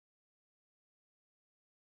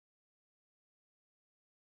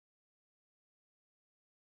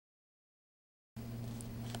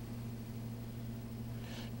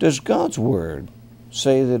Does God's Word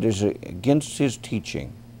say that it is against His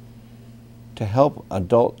teaching to help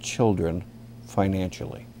adult children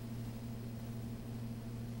financially?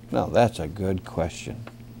 Now, that's a good question.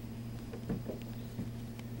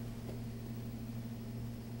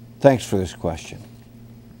 Thanks for this question.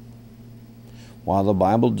 While the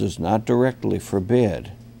Bible does not directly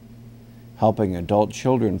forbid helping adult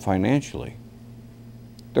children financially,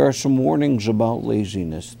 there are some warnings about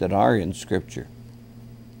laziness that are in Scripture.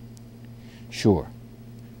 Sure,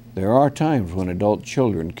 there are times when adult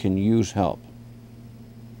children can use help,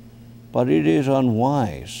 but it is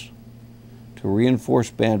unwise to reinforce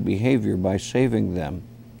bad behavior by saving them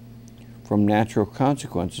from natural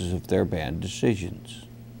consequences of their bad decisions.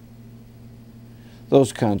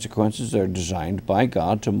 Those consequences are designed by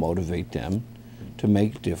God to motivate them to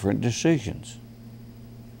make different decisions.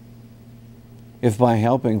 If by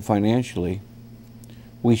helping financially,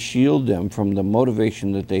 we shield them from the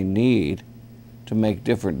motivation that they need to make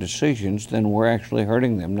different decisions, then we're actually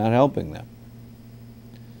hurting them, not helping them.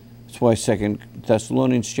 That's why 2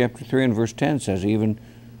 Thessalonians chapter 3 and verse 10 says, even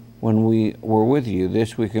when we were with you,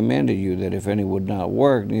 this we commanded you, that if any would not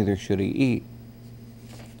work, neither should he eat.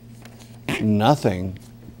 Nothing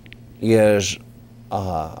is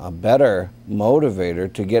a better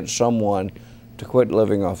motivator to get someone to quit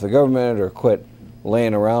living off the government or quit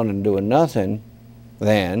laying around and doing nothing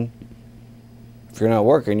than if you're not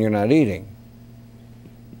working, you're not eating.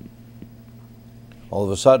 All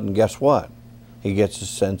of a sudden, guess what? He gets a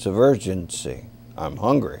sense of urgency. I'm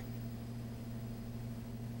hungry.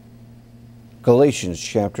 Galatians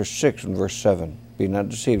chapter 6 and verse 7. Be not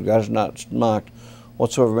deceived. God is not mocked.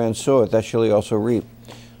 Whatsoever man soweth, that shall he also reap.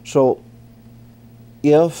 So,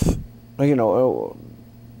 if,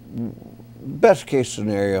 best case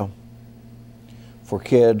scenario for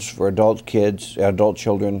kids, for adult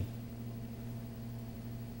children,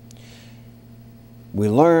 we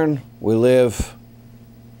learn, we live,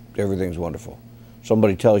 everything's wonderful.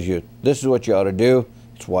 Somebody tells you, this is what you ought to do,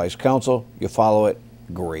 it's wise counsel, you follow it,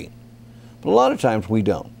 great. But a lot of times we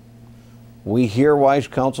don't. We hear wise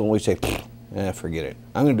counsel and we say, forget it,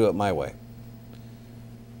 I'm going to do it my way.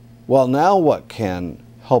 Well, now what can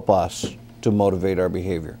help us to motivate our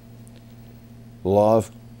behavior? The law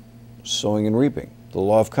of sowing and reaping, the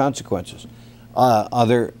law of consequences.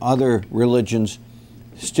 Other religions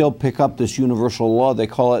still pick up this universal law. They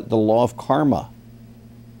call it the law of karma.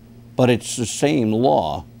 But it's the same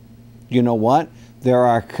law. You know what? There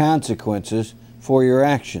are consequences for your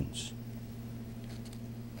actions.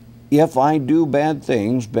 If I do bad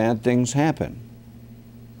things happen.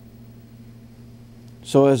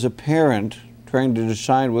 So as a parent trying to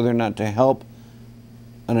decide whether or not to help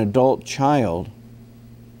an adult child,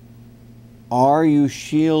 are you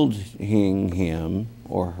shielding him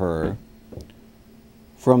or her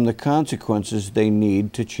from the consequences they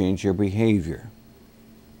need to change their behavior?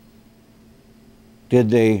 Did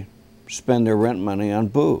they spend their rent money on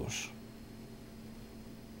booze?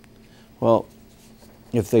 Well,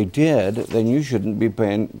 if they did, then you shouldn't be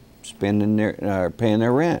paying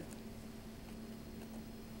their rent.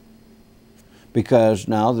 Because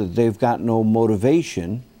now that they've got no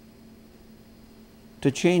motivation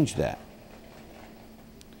to change that.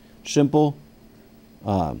 Simple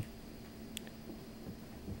law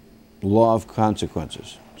of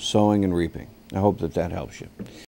consequences, sowing and reaping. I hope that helps you.